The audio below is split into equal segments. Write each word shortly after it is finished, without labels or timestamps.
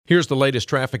Here's the latest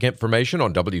traffic information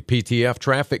on WPTF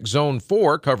Traffic Zone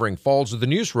 4 covering Falls of the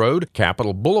Neuse Road,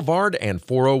 Capitol Boulevard, and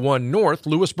 401 North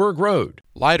Lewisburg Road.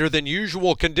 Lighter than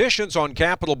usual conditions on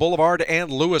Capitol Boulevard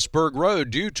and Lewisburg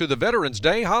Road due to the Veterans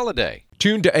Day holiday.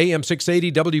 Tune to AM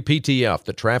 680 WPTF,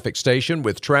 the traffic station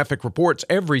with traffic reports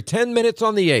every 10 minutes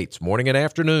on the 8s, morning and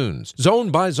afternoons.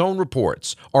 Zone-by-zone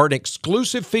reports are an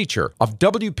exclusive feature of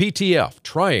WPTF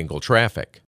Triangle Traffic.